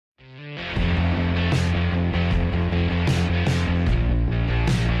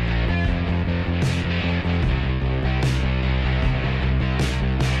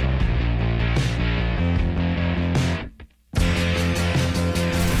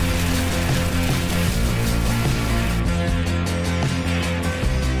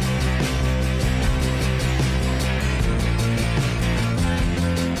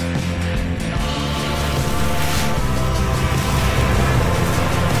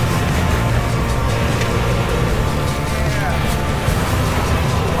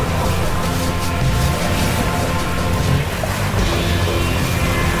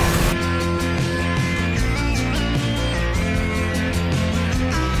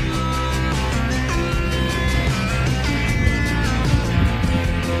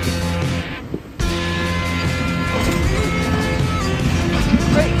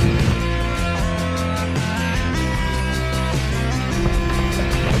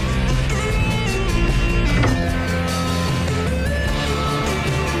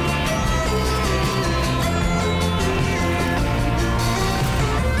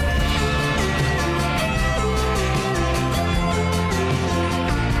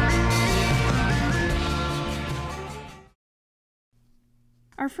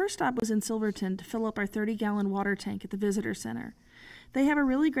Our first stop was in Silverton to fill up our 30-gallon water tank at the visitor center. They have a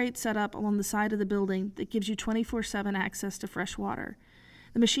really great setup along the side of the building that gives you 24/7 access to fresh water.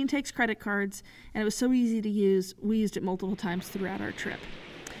 The machine takes credit cards, and it was so easy to use, we used it multiple times throughout our trip.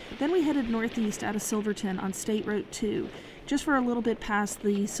 Then we headed northeast out of Silverton on State Road 2, just for a little bit past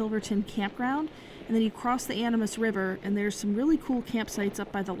the Silverton campground, and then you cross the Animas River, and there's some really cool campsites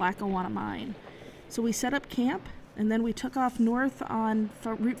up by the Lackawana Mine. So we set up camp, and then we took off north on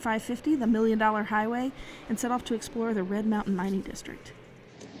Route 550, the $1 Million Highway, and set off to explore the Red Mountain Mining District.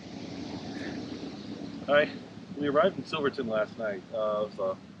 Hi, we arrived in Silverton last night. It was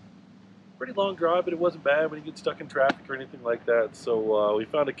a pretty long drive, but it wasn't bad when you get stuck in traffic or anything like that. So we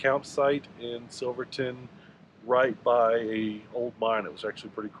found a campsite in Silverton right by a old mine. It was actually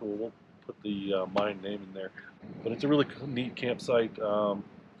pretty cool. We'll put the mine name in there. But it's a really neat campsite.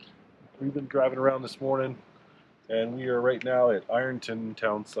 We've been driving around this morning, and we are right now at Ironton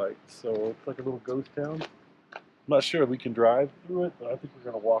town site. So it's like a little ghost town. I'm not sure if we can drive through it, but I think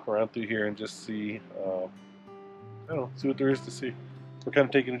we're going to walk around through here and just see, I don't know, see what there is to see. We're kind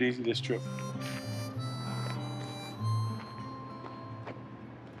of taking it easy this trip.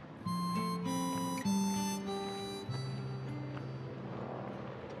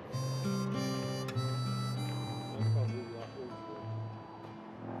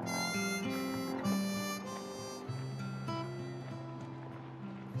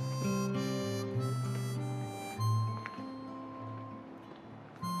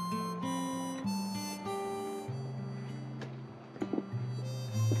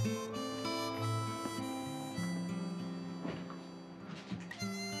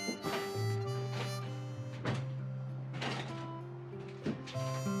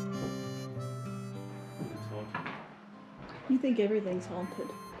 You think everything's haunted.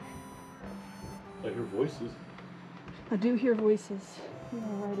 I hear voices. I do hear voices. You're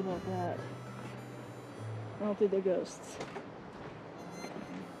right about that. I don't think they're ghosts.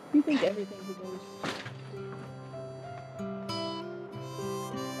 You think everything's a ghost.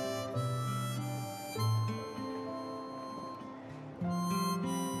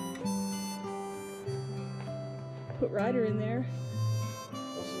 Put Ryder in there.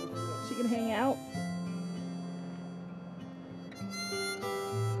 She can hang out.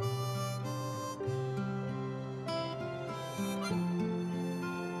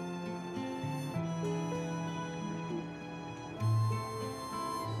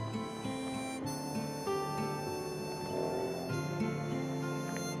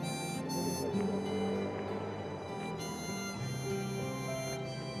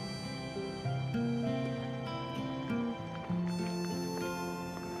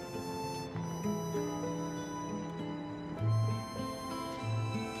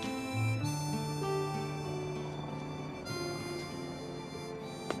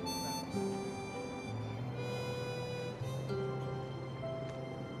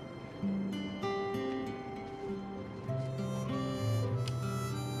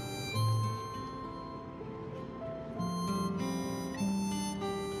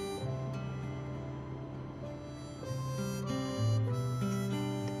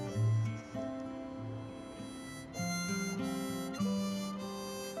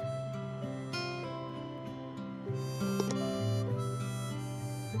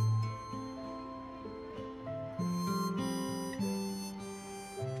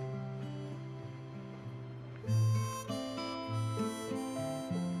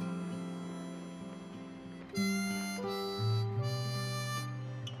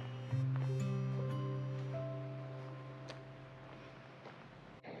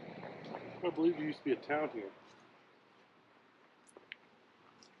 I believe there used to be a town here.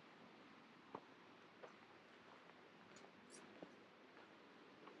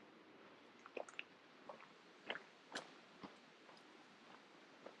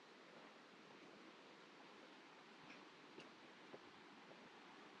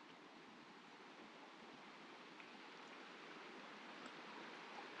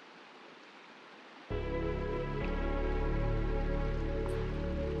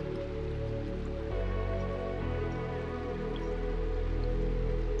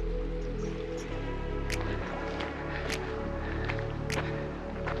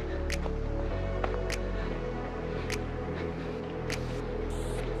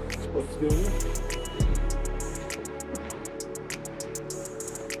 What's doing it?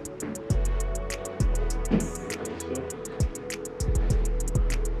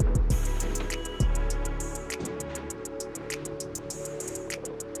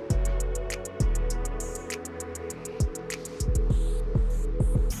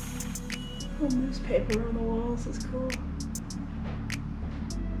 Little newspaper on the walls is cool.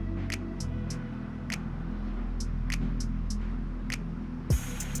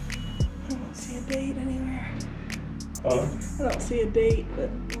 see a date, but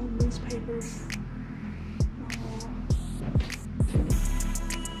old newspapers.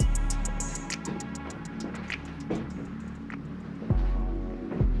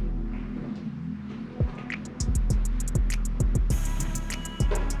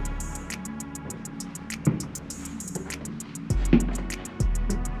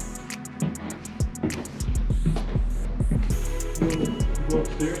 Go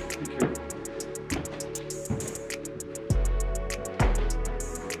upstairs. Be careful.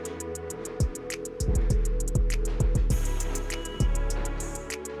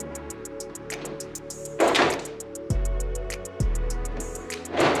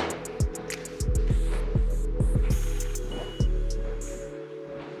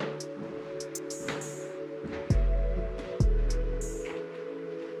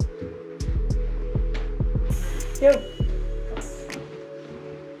 Yo.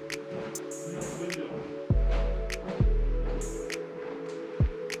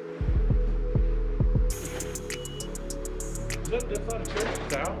 That's not a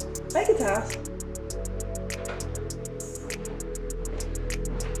church house. Make it house.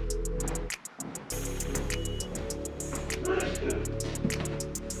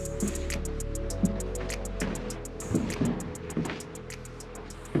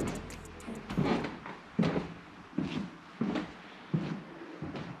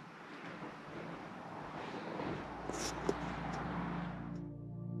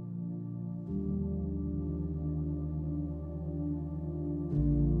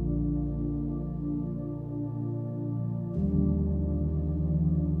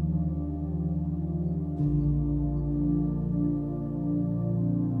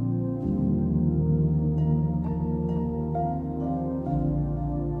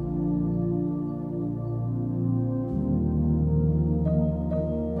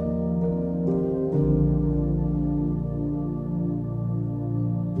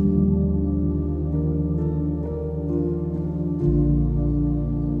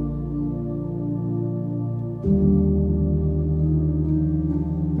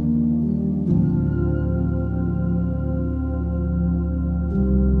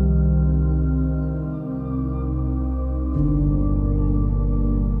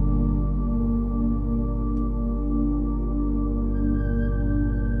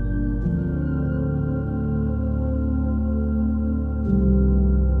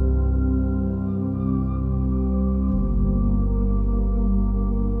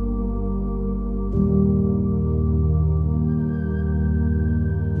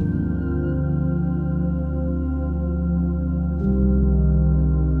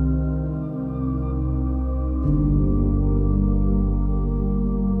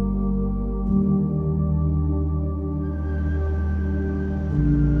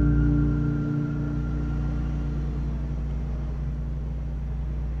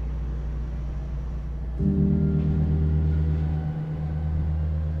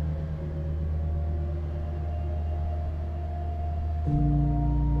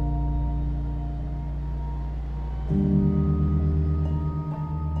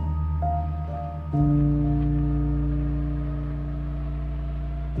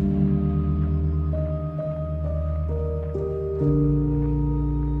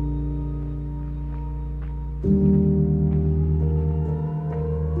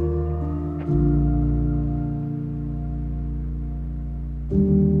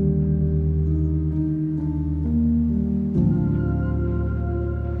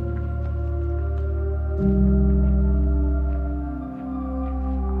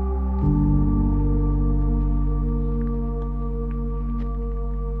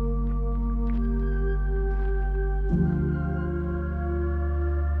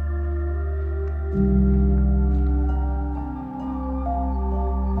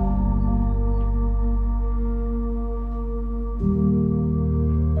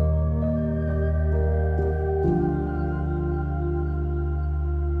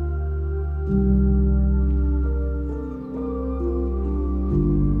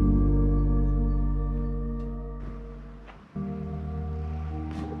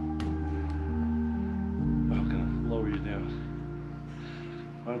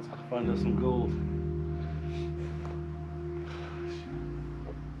 Find us some gold.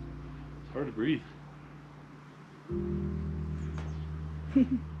 It's hard to breathe.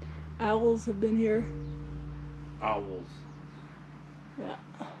 Owls have been here. Owls. Yeah.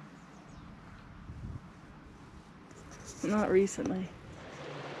 Not recently.